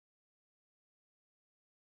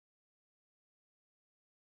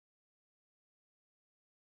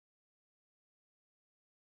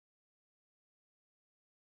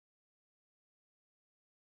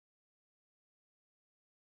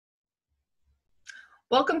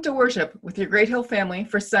Welcome to worship with your Great Hill family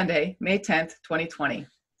for Sunday, May 10th, 2020.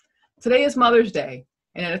 Today is Mother's Day,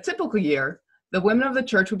 and in a typical year, the women of the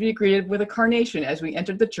church would be greeted with a carnation as we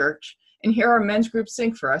entered the church and hear our men's group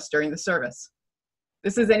sing for us during the service.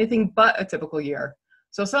 This is anything but a typical year,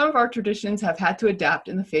 so some of our traditions have had to adapt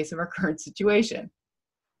in the face of our current situation.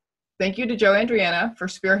 Thank you to Joe Andriana for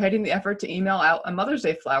spearheading the effort to email out a Mother's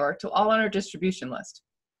Day flower to all on our distribution list.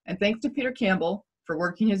 And thanks to Peter Campbell for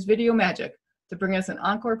working his video magic to bring us an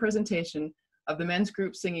encore presentation of the men's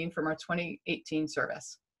group singing from our 2018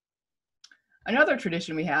 service. Another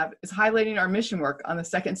tradition we have is highlighting our mission work on the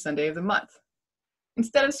second Sunday of the month.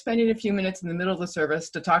 Instead of spending a few minutes in the middle of the service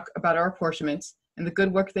to talk about our apportionments and the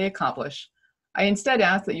good work they accomplish, I instead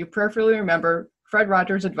ask that you prayerfully remember Fred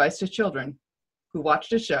Rogers' advice to children who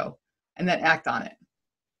watched a show and then act on it.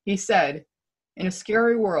 He said, "In a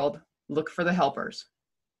scary world, look for the helpers."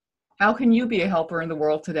 How can you be a helper in the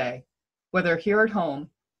world today, whether here at home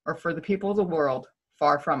or for the people of the world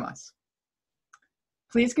far from us?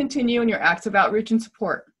 Please continue in your acts of outreach and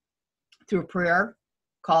support through prayer,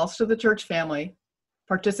 calls to the church family,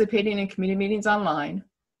 participating in community meetings online,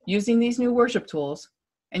 using these new worship tools,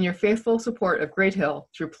 and your faithful support of Great Hill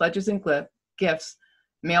through pledges and gifts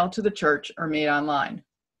mailed to the church or made online.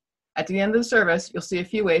 At the end of the service, you'll see a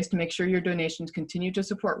few ways to make sure your donations continue to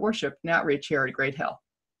support worship and outreach here at Great Hill.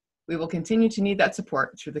 We will continue to need that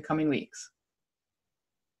support through the coming weeks.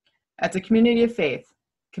 As a community of faith,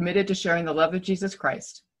 committed to sharing the love of Jesus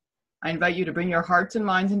Christ, I invite you to bring your hearts and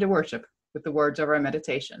minds into worship with the words of our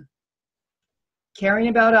meditation. Caring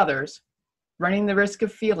about others, running the risk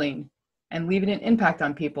of feeling, and leaving an impact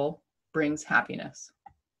on people brings happiness.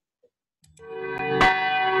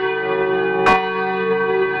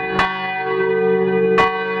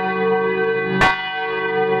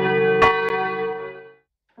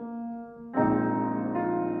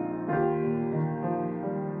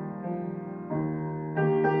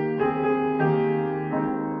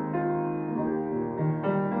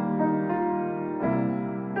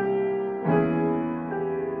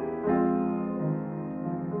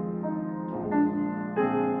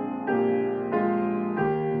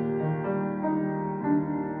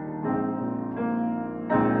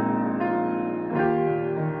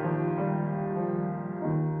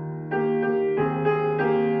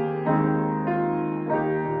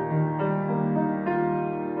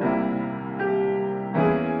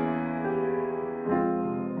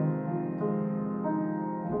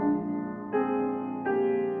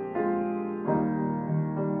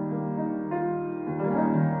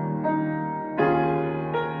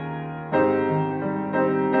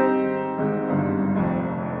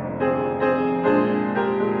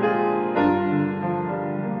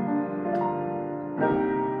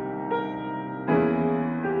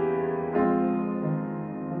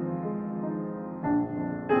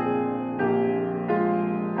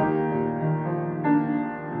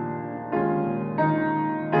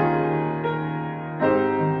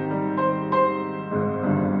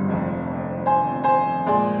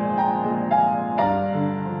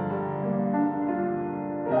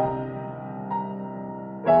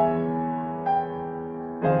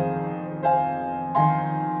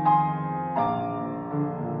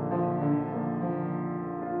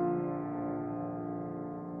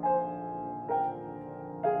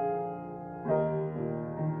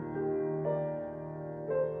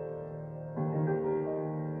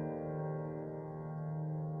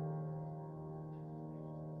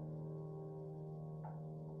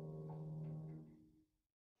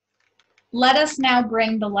 Let us now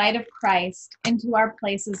bring the light of Christ into our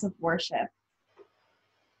places of worship.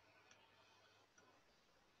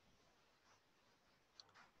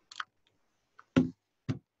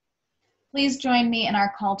 Please join me in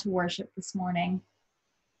our call to worship this morning.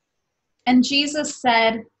 And Jesus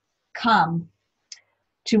said, "Come."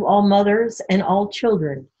 To all mothers and all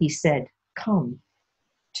children, he said, "Come."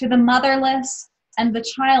 To the motherless and the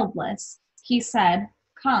childless, he said,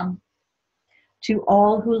 "Come." To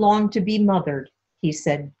all who long to be mothered, he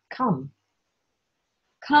said, "Come."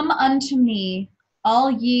 Come unto me, all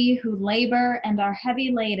ye who labor and are heavy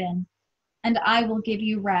laden, and I will give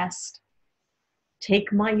you rest.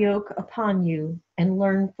 Take my yoke upon you and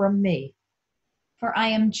learn from me. For I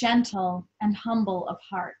am gentle and humble of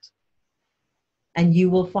heart. And you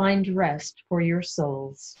will find rest for your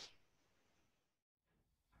souls.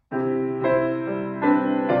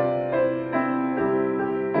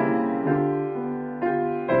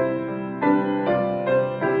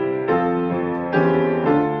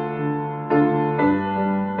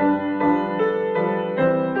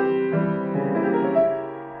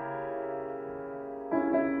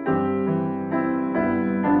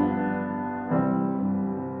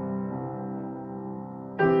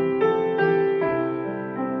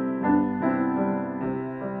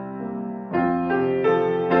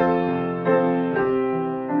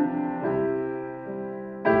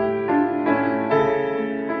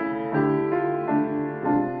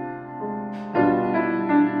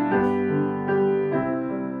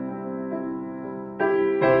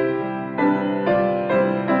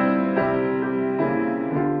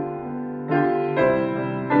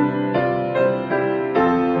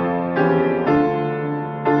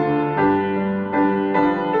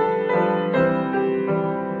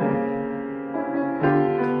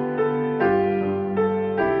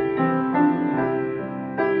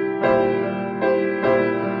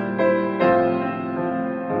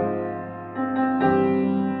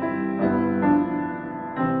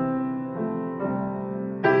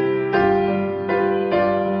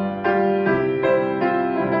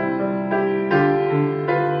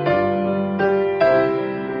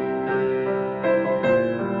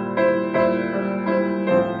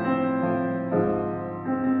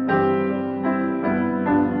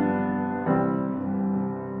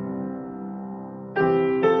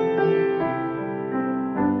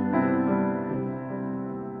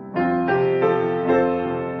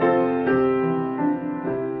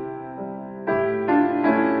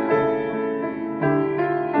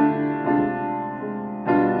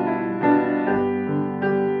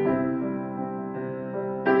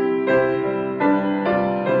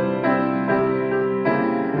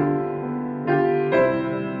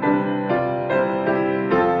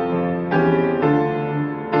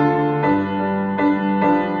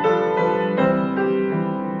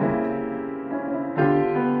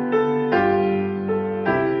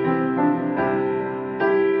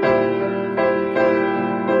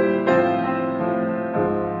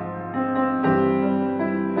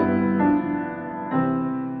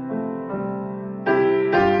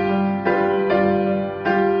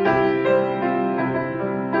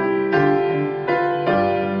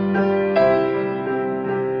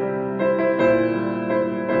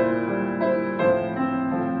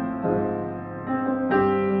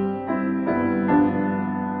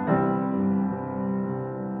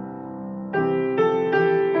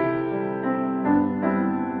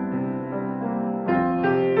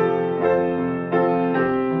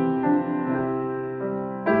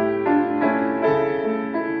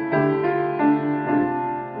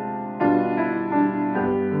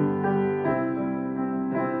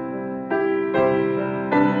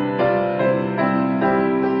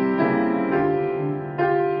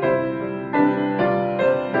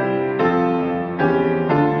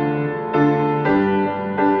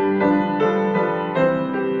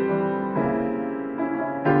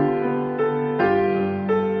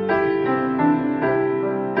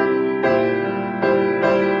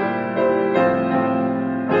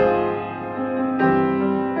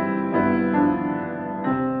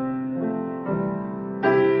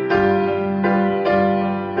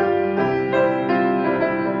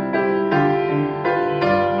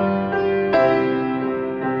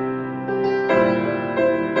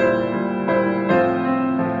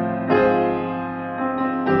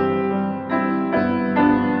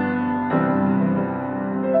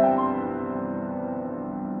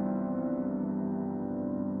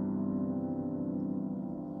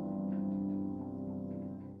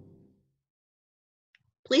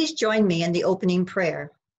 Please join me in the opening prayer.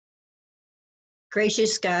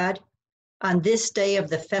 Gracious God, on this day of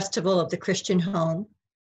the festival of the Christian home,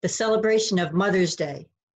 the celebration of Mother's Day,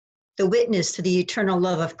 the witness to the eternal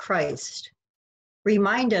love of Christ,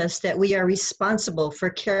 remind us that we are responsible for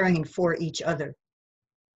caring for each other.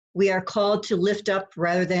 We are called to lift up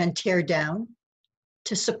rather than tear down,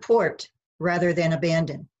 to support rather than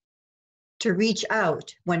abandon, to reach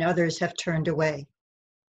out when others have turned away.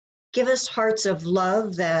 Give us hearts of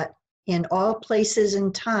love that in all places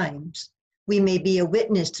and times, we may be a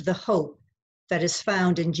witness to the hope that is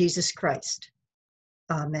found in Jesus Christ.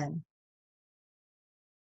 Amen.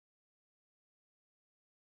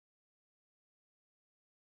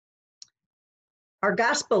 Our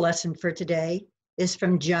gospel lesson for today is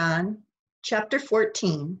from John chapter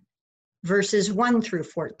 14, verses 1 through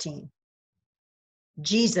 14.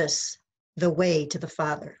 Jesus, the way to the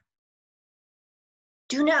Father.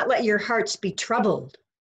 Do not let your hearts be troubled.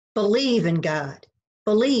 Believe in God.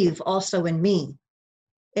 Believe also in me.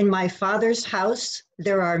 In my Father's house,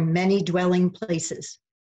 there are many dwelling places.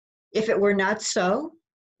 If it were not so,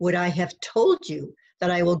 would I have told you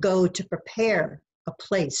that I will go to prepare a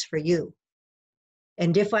place for you?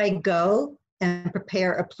 And if I go and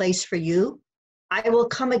prepare a place for you, I will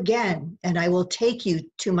come again and I will take you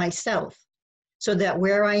to myself, so that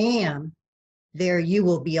where I am, there you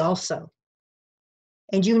will be also.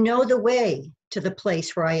 And you know the way to the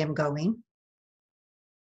place where I am going.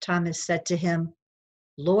 Thomas said to him,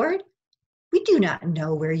 Lord, we do not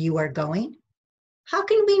know where you are going. How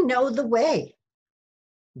can we know the way?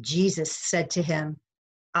 Jesus said to him,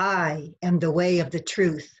 I am the way of the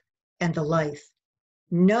truth and the life.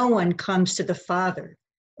 No one comes to the Father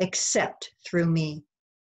except through me.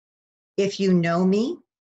 If you know me,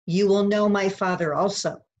 you will know my Father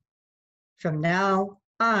also. From now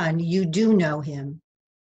on, you do know him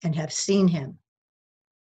and have seen him.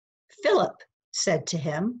 Philip said to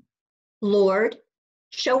him, Lord,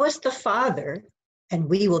 show us the Father, and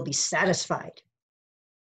we will be satisfied.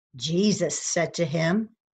 Jesus said to him,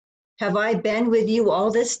 have I been with you all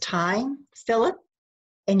this time, Philip,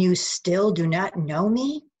 and you still do not know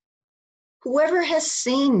me? Whoever has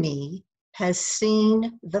seen me has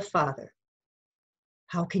seen the Father.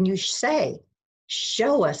 How can you say,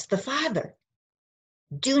 show us the Father?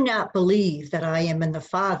 Do not believe that I am in the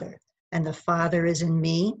Father and the Father is in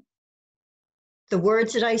me. The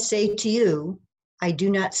words that I say to you, I do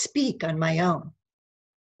not speak on my own,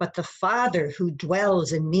 but the Father who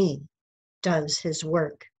dwells in me does his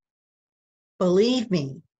work. Believe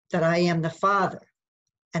me that I am the Father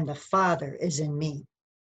and the Father is in me.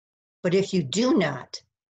 But if you do not,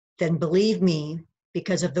 then believe me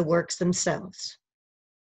because of the works themselves.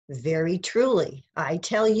 Very truly, I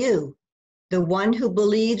tell you, the one who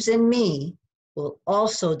believes in me will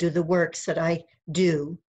also do the works that I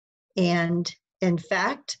do, and in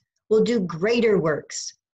fact, will do greater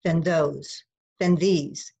works than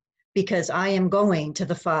these, because I am going to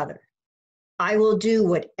the Father. I will do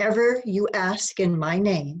whatever you ask in my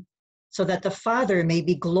name, so that the Father may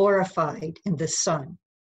be glorified in the Son.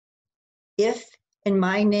 If in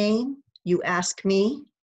my name you ask me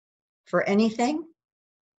for anything,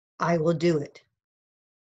 I will do it.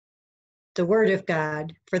 The word of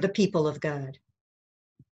God for the people of God.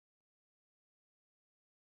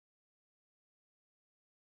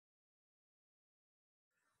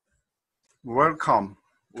 Welcome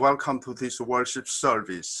to this worship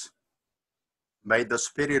service. May the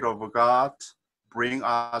Spirit of God bring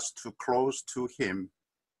us too close to Him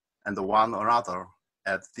and one another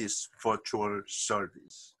at this virtual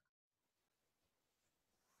service.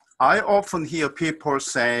 I often hear people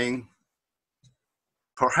saying,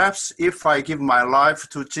 perhaps if I give my life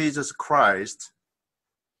to Jesus Christ,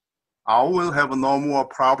 I will have no more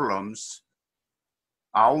problems.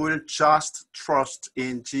 I will just trust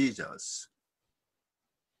in Jesus.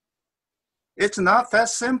 It's not that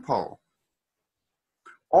simple.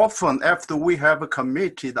 Often after we have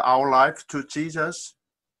committed our life to Jesus,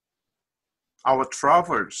 our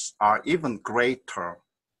troubles are even greater.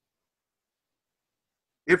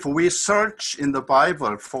 If we search in the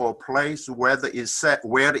Bible for a place where it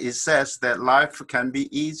says that life can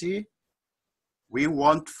be easy, we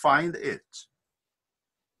won't find it.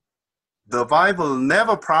 The Bible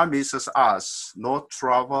never promises us no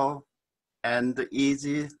trouble and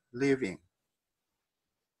easy living.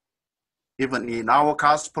 Even in our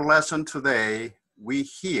gospel lesson today, we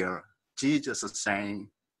hear Jesus saying,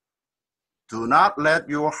 do not let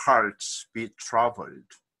your hearts be troubled.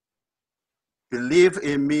 Believe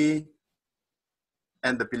in me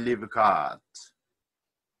and believe God.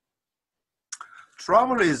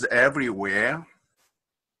 Trouble is everywhere.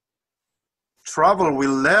 Trouble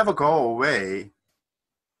will never go away.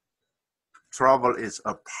 Trouble is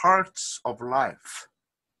a part of life.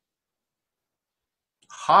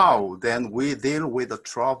 How then we deal with the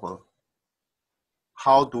trouble?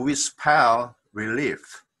 How do we spell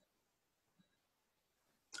relief?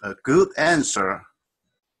 A good answer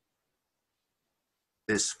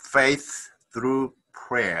is faith through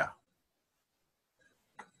prayer.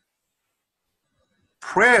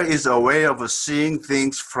 Prayer is a way of seeing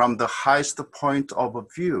things from the highest point of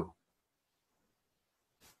view.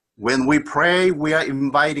 When we pray, we are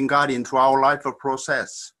inviting God into our life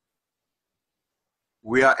process.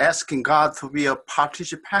 We are asking God to be a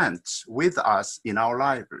participant with us in our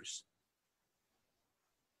lives.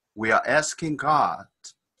 We are asking God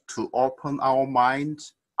to open our mind,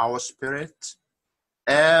 our spirit,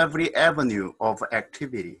 every avenue of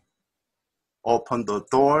activity. Open the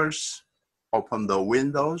doors, open the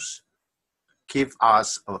windows, give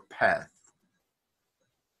us a path.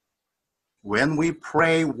 When we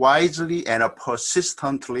pray wisely and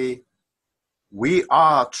persistently, we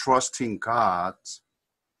are trusting God,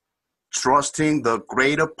 trusting the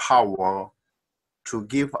greater power to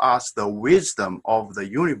give us the wisdom of the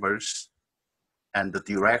universe and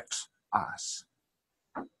direct us.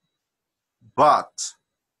 But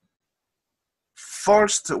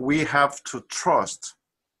first, we have to trust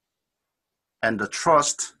and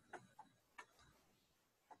trust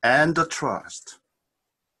and trust.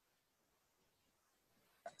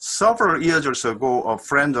 Several years ago, a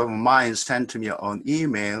friend of mine sent me an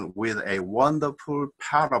email with a wonderful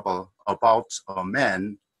parable about a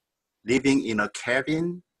man living in a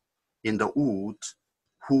cabin in the woods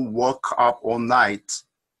who woke up all night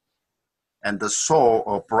and saw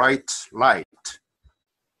a bright light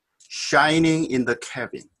shining in the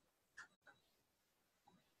cabin.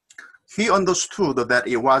 He understood that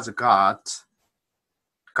it was God.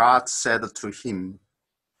 God said to him,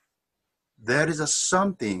 "There is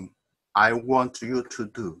something I want you to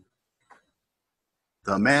do."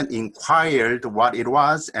 The man inquired what it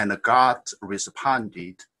was, and God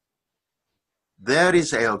responded, "There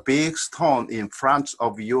is a big stone in front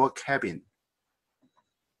of your cabin.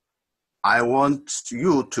 I want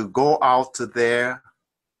you to go out there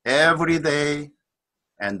every day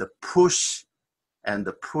and push and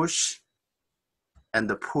push and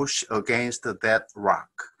push against that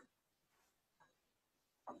rock."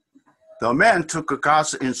 The man took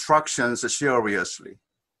God's instructions seriously.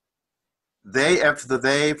 Day after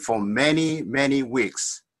day, for many, many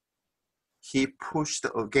weeks, he pushed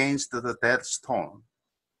against that stone,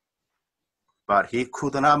 but he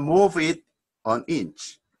could not move it an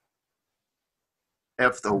inch.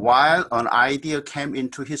 After a while, an idea came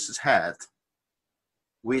into his head,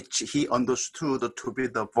 which he understood to be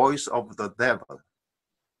the voice of the devil.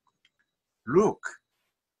 "Look,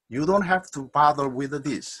 you don't have to bother with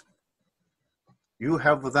this. You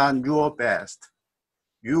have done your best.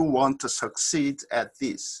 You want to succeed at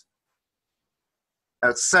this.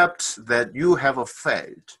 Accept that you have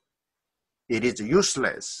failed. It is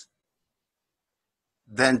useless.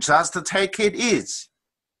 Then just take it easy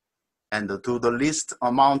and do the least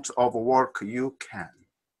amount of work you can."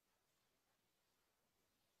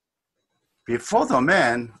 Before the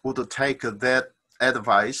man would take that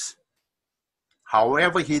advice,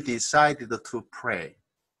 however, he decided to pray.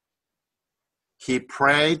 He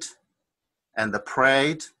prayed and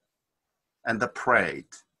prayed and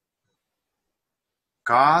prayed.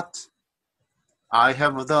 "God, I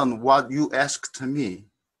have done what you asked me.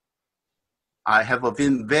 I have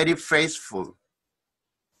been very faithful.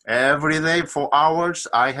 Every day for hours,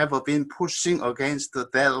 I have been pushing against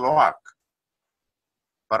that rock,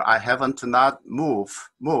 but I haven't not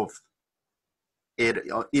moved it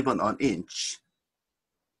even an inch.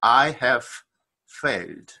 I have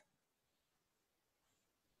failed."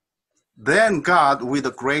 Then God,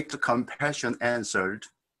 with great compassion, answered,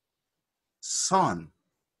 "Son,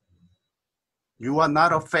 you are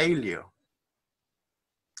not a failure.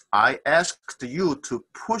 I asked you to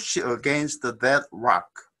push against that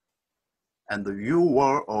rock, and you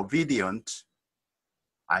were obedient.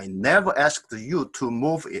 I never asked you to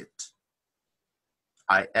move it.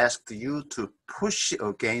 I asked you to push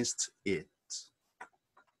against it.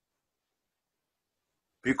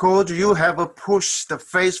 Because you have pushed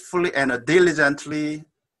faithfully and diligently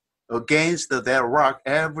against that rock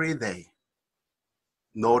every day.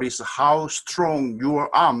 Notice how strong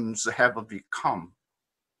your arms have become.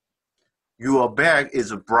 Your back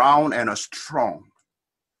is brown and strong.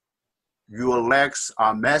 Your legs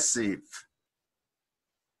are massive.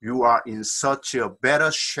 You are in such a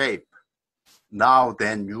better shape now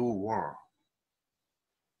than you were.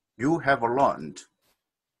 You have learned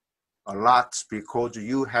a lot because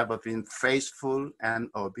you have been faithful and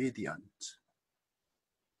obedient.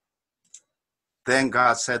 Then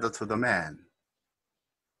God said to the man,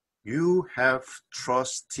 you have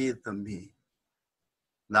trusted me.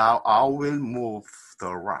 Now I will move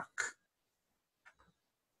the rock.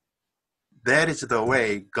 That is the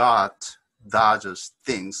way God does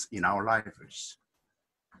things in our lives.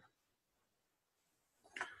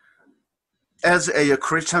 As a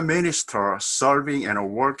Christian minister, serving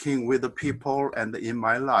and working with the people and in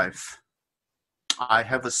my life, I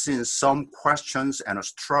have seen some questions and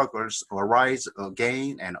struggles arise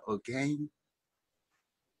again and again.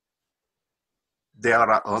 There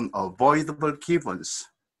are unavoidable givens,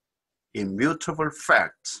 immutable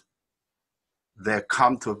facts that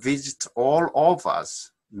come to visit all of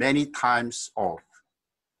us many times over.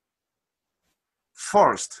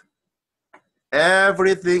 First,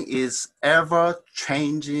 everything is ever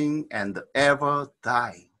changing and ever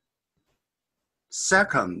dying.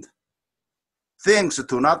 Second, things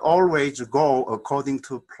do not always go according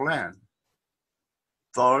to plan.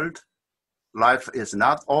 Third, life is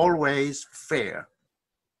not always fair.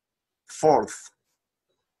 Fourth,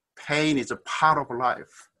 pain is a part of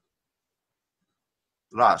life.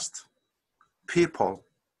 Last, people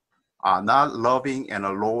are not loving and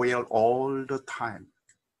loyal all the time.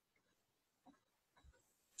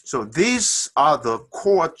 So these are the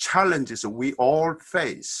core challenges we all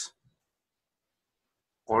face.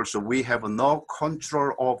 Also, we have no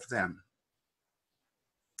control of them.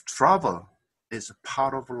 Trouble is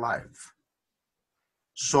part of life.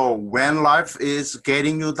 So when life is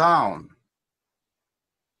getting you down,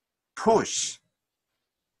 push.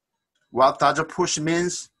 What does a push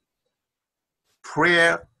means?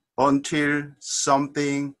 Prayer until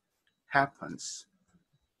something happens.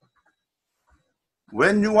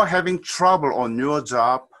 When you are having trouble on your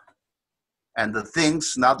job and the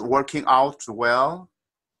things not working out well,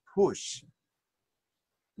 push.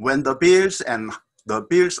 When the bills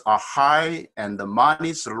are high and the money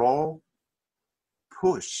is low,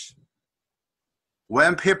 push.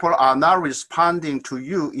 When people are not responding to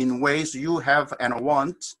you in ways you have and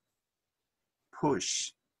want,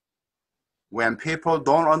 push. When people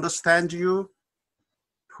don't understand you,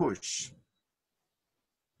 push.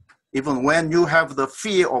 Even when you have the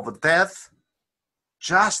fear of death,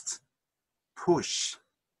 just push.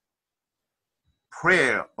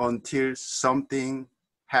 Pray until something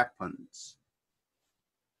happens.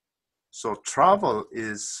 So trouble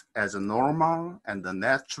is as normal and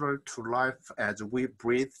natural to life as we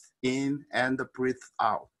breathe in and breathe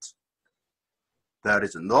out. There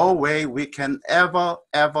is no way we can ever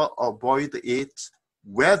avoid it,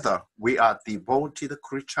 whether we are devoted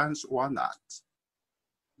Christians or not.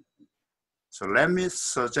 So let me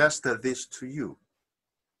suggest this to you.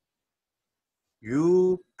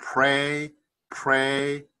 You pray,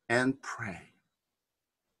 and pray,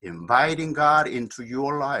 inviting God into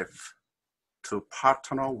your life to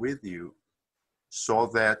partner with you so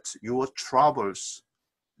that your troubles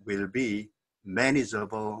will be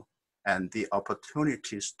manageable and the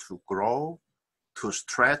opportunities to grow, to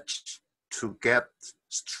stretch, to get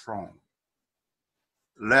strong.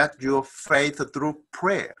 Let your faith through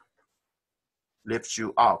prayer lift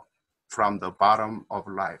you up from the bottom of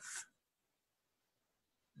life.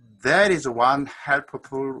 That is one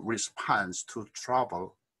helpful response to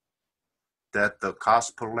trouble that the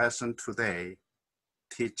gospel lesson today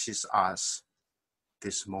teaches us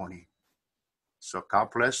this morning. So God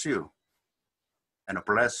bless you and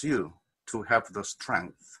bless you to have the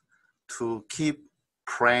strength to keep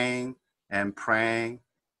praying and praying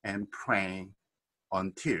and praying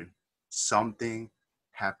until something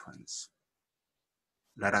happens.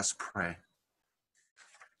 Let us pray.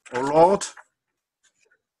 Oh Lord,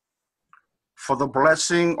 for the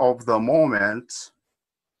blessing of the moment,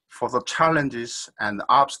 for the challenges and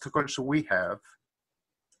obstacles we have,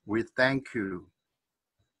 we thank you.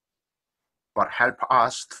 But help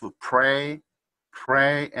us to pray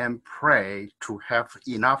and pray to have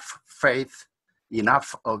enough faith,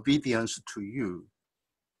 enough obedience to you,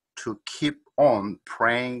 to keep on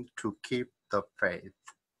praying, to keep the faith.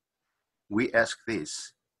 We ask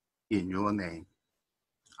this in your name.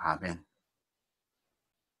 Amen.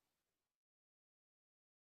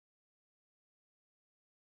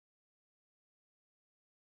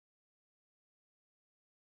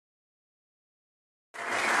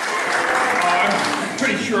 I'm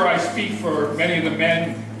pretty sure I speak for many of the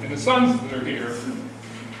men and the sons that are here,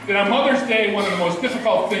 that on Mother's Day, one of the most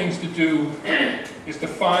difficult things to do is to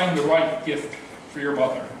find the right gift for your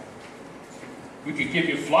mother. We could give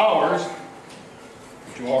you flowers,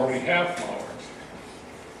 but you already have flowers.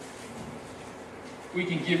 we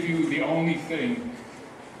can give you the only thing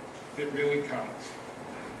that really counts.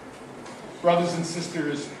 Brothers and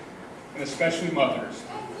sisters, and especially mothers,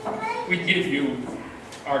 we give you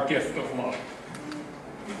our gift of love.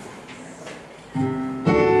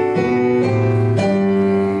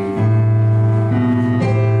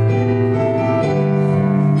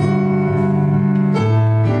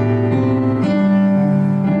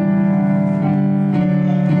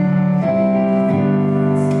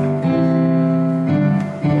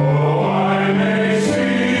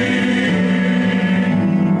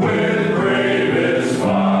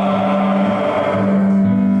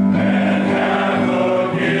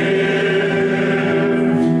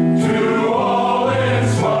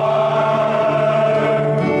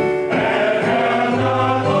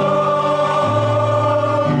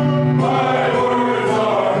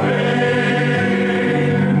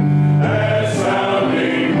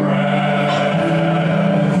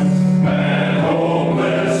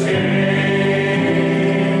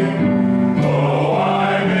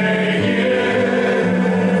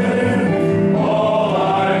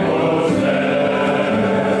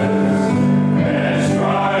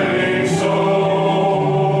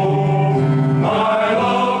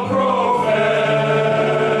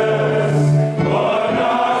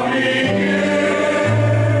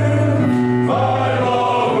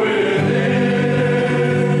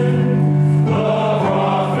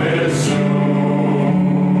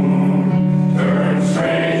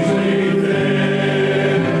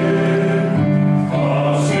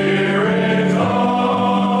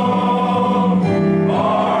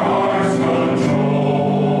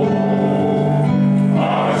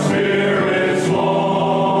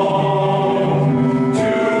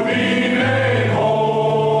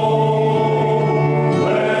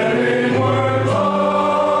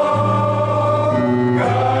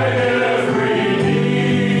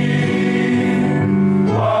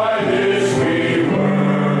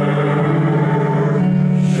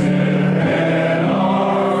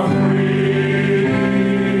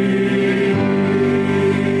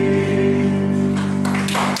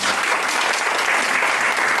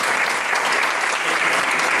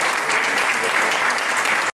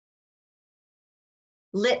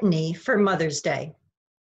 Litany for Mother's Day.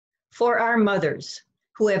 For our mothers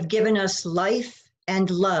who have given us life and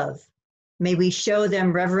love, may we show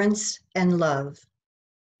them reverence and love.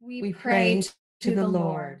 We pray to the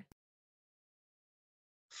Lord.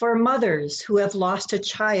 For mothers who have lost a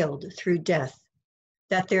child through death,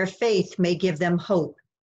 that their faith may give them hope,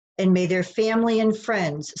 and may their family and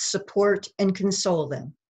friends support and console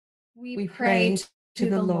them. We pray to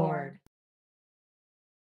the Lord.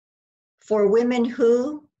 For women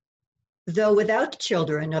who, though without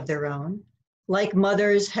children of their own, like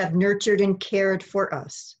mothers have nurtured and cared for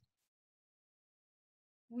us.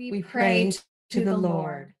 We pray to the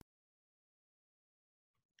Lord.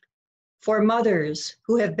 For mothers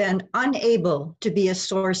who have been unable to be a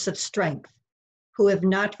source of strength, who have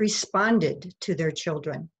not responded to their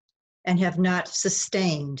children and have not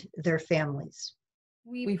sustained their families.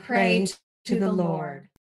 We pray to the Lord.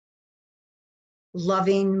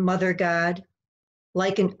 Loving Mother God,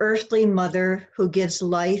 like an earthly mother who gives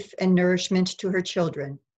life and nourishment to her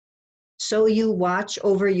children, so you watch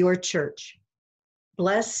over your church.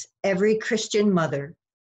 Bless every Christian mother.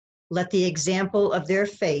 Let the example of their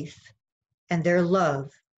faith and their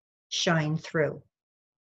love shine through.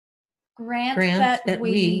 Grant that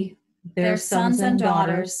we, their sons and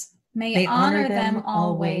daughters, may honor them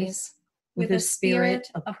always with a spirit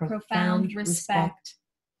of profound respect.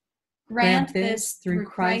 Grant this through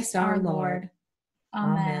Christ our Lord.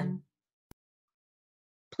 Amen.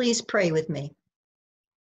 Please pray with me.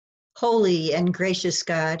 Holy and gracious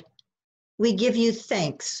God, we give you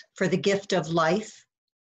thanks for the gift of life,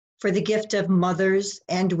 for the gift of mothers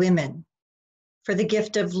and women, for the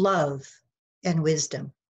gift of love and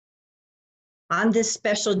wisdom. On this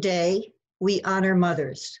special day, we honor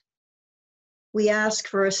mothers. We ask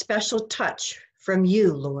for a special touch from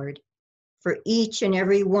you, Lord, for each and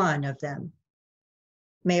every one of them.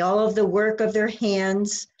 May all of the work of their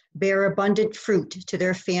hands bear abundant fruit to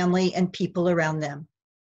their family and people around them.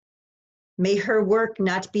 May her work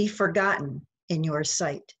not be forgotten in your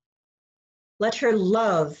sight. Let her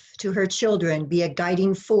love to her children be a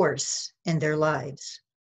guiding force in their lives.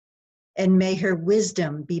 And may her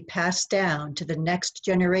wisdom be passed down to the next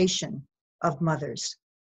generation of mothers.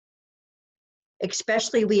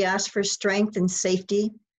 Especially we ask for strength and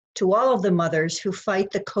safety to all of the mothers who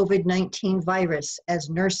fight the COVID-19 virus as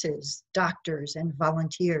nurses, doctors, and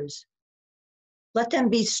volunteers. Let them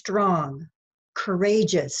be strong,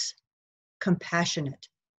 courageous, compassionate,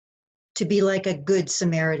 to be like a good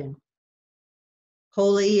Samaritan.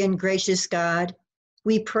 Holy and gracious God,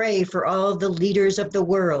 we pray for all the leaders of the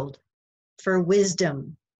world, for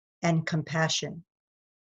wisdom and compassion.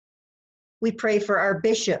 We pray for our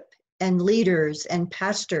bishop and leaders and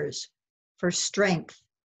pastors for strength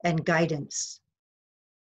and guidance.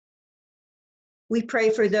 We pray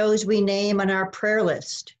for those we name on our prayer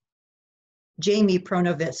list. Jamie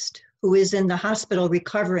Pronovist, who is in the hospital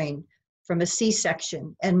recovering from a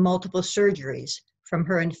C-section and multiple surgeries from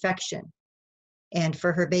her infection, and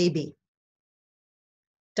for her baby.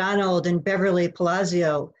 Donald and Beverly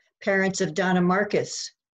Palazzo, parents of Donna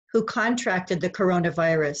Marcus, who contracted the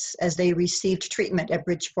coronavirus as they received treatment at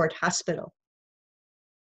Bridgeport Hospital.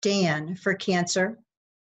 Dan for cancer,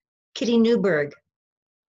 Kitty Newberg,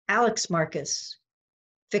 Alex Marcus,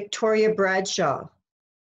 Victoria Bradshaw,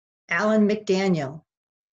 Alan McDaniel,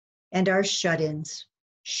 and our shut-ins,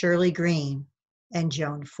 Shirley Green and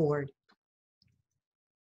Joan Ford.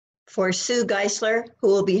 For Sue Geisler, who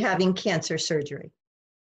will be having cancer surgery.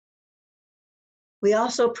 We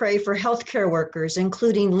also pray for healthcare workers,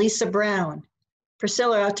 including Lisa Brown,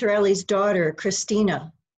 Priscilla Altarelli's daughter,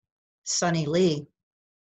 Christina, Sunny Lee,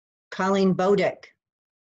 Colleen Bodek,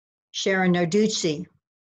 Sharon Narducci,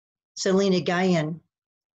 Selena Guyan,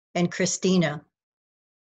 and Christina.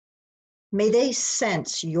 May they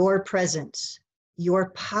sense your presence,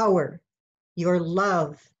 your power, your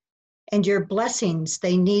love, and your blessings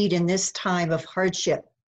they need in this time of hardship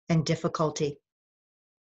and difficulty.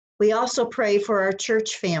 We also pray for our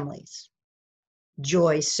church families,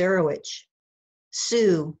 Joy Sarowich,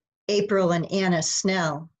 Sue, April, and Anna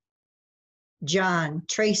Snell, John,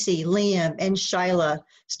 Tracy, Liam, and Shyla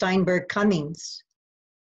Steinberg Cummings,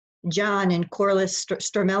 John and Corliss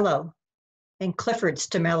Stormello, and Clifford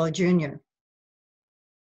Stormello Jr.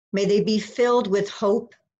 May they be filled with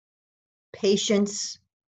hope, patience,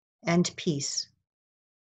 and peace.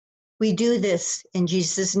 We do this in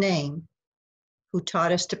Jesus' name, who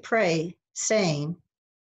taught us to pray, saying,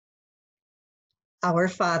 Our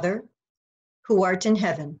Father, who art in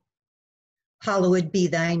heaven, hallowed be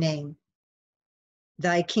thy name.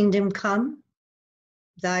 Thy kingdom come,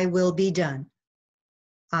 thy will be done,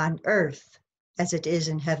 on earth as it is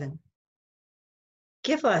in heaven.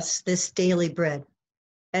 Give us this daily bread,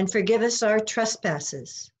 and forgive us our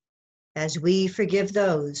trespasses, as we forgive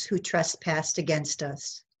those who trespass against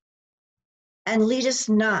us. And lead us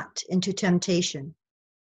not into temptation,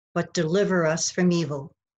 but deliver us from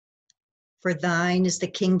evil. For thine is the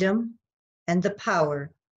kingdom, and the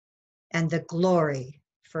power, and the glory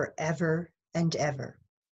forever and ever.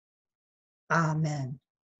 Amen.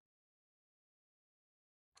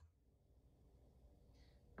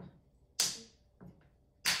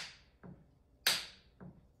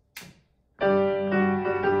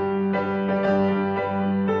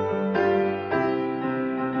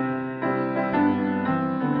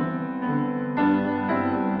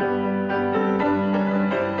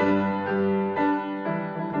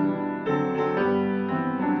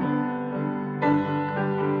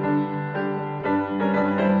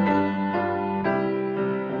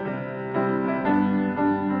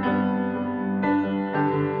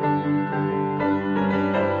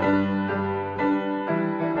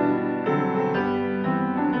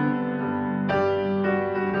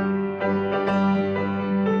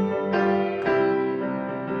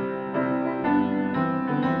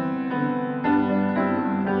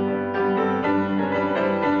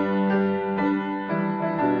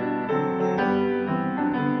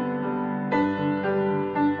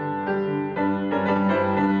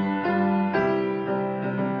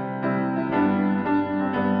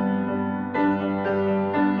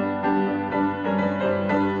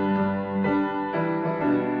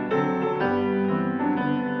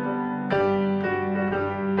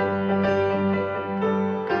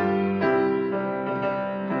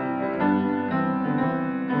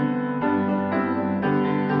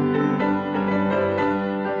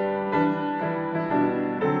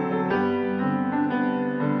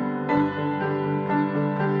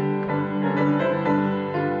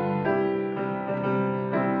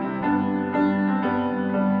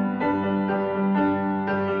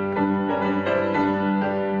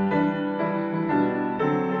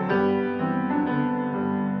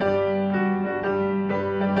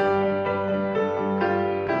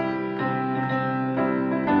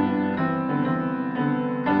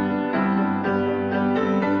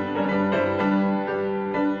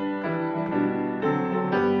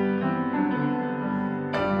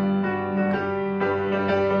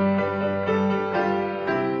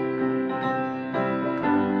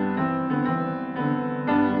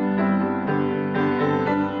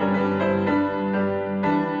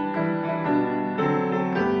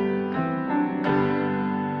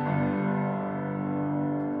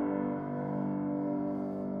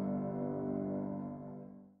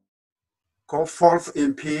 Go forth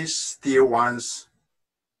in peace, dear ones.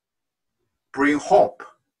 Bring hope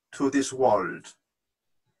to this world.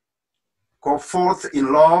 Go forth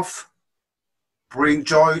in love. Bring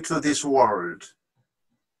joy to this world.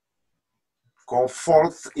 Go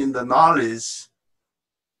forth in the knowledge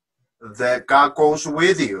that God goes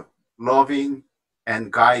with you, loving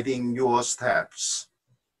and guiding your steps.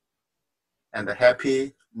 And a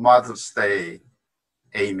happy Mother's Day.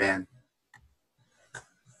 Amen.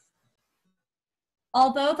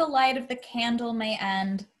 Although the light of the candle may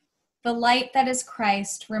end, the light that is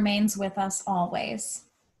Christ remains with us always.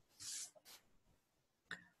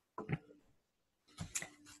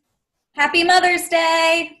 Happy Mother's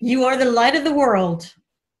Day! You are the light of the world.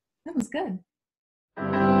 That was good.